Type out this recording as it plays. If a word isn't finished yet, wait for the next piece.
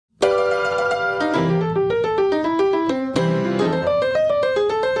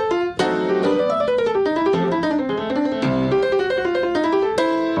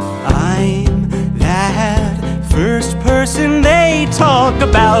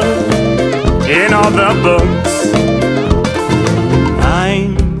in all the books.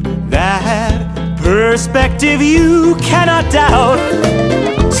 I'm that perspective you cannot doubt.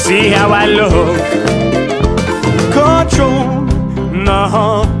 See how I look. Control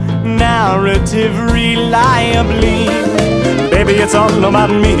the narrative reliably. Baby, it's all about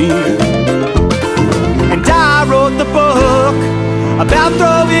me. And I wrote the book about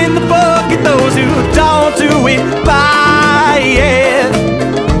throwing the book at those who don't do it by it.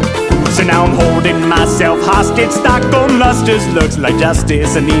 So now I'm holding myself hostage. Stockholm lusters looks like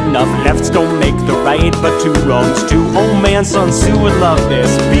justice, and enough lefts don't make the right, but two wrongs, two. Old man, Sun Tzu would love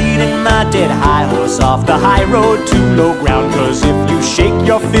this. Beating my dead high horse off the high road to low ground. Cause if you shake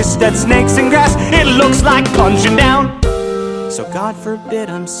your fist at snakes and grass, it looks like punching down. So God forbid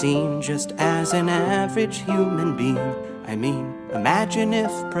I'm seen just as an average human being. I mean, imagine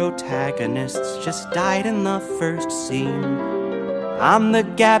if protagonists just died in the first scene. I'm the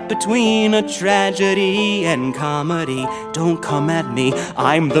gap between a tragedy and comedy. Don't come at me,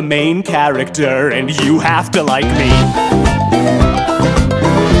 I'm the main character and you have to like me.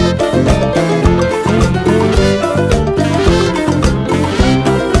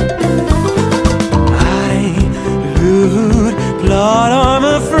 I loot plot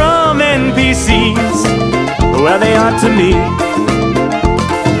armor from NPCs. Well, they are to me.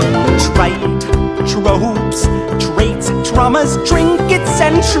 Trite tropes, traits, traumas, trinkets,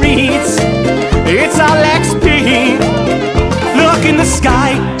 and treats. It's all XP. Look in the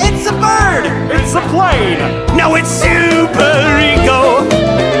sky, it's a bird, it's a plane. No, it's super ego.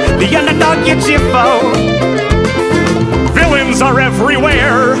 The underdog gets your foe. Villains are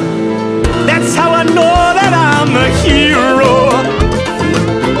everywhere. That's how I know that I'm the hero.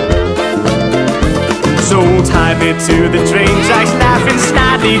 So tie me to the train tracks, laughing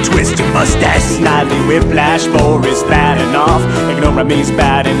snidely, twist your mustache snidely. Whiplash, Boris, bad enough. Ignore me's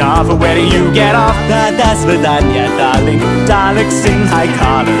bad enough. Where do you get off? Das Vidanya, darling. Daleks in high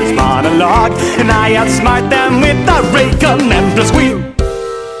collars, monologue, and I outsmart them with the rake on Empress wheel.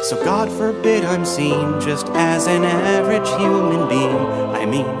 So God forbid I'm seen just as an average human being. I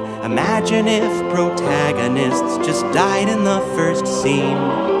mean, imagine if protagonists just died in the first scene.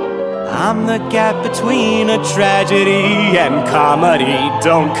 I'm the gap between a tragedy and comedy.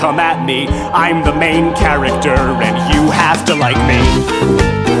 Don't come at me, I'm the main character and you have to like me.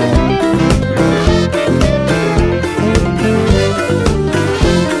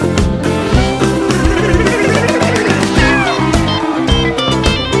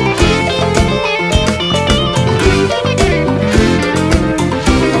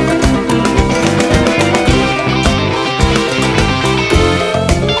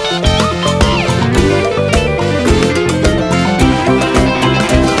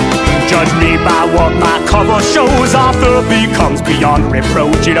 What my cover shows, author becomes beyond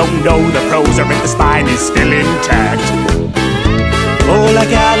reproach. You don't know the prose or if the spine is still intact. Oh,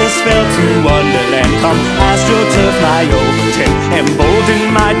 like Alice fell to Wonderland, come astroturf my overton,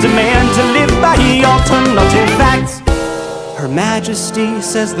 embolden my demand to live by alternative facts. Her Majesty,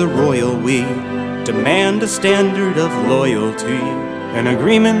 says the royal we, demand a standard of loyalty, an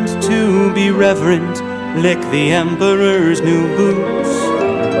agreement to be reverent, lick the Emperor's new boots.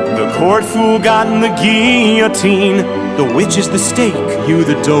 The court fool got in the guillotine. The witch is the stake, you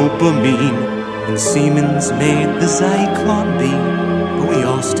the dopamine. And Siemens made the Zyklon beam. But we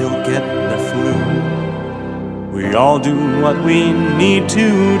all still get the flu. We all do what we need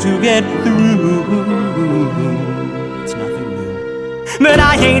to get through. It's nothing new. But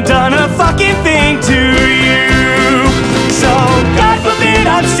I ain't done a fucking thing to you. So God forbid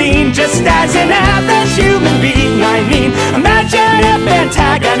I'm seen just as an average human being. I mean, imagine if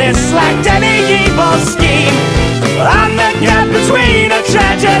antagonists lacked any evil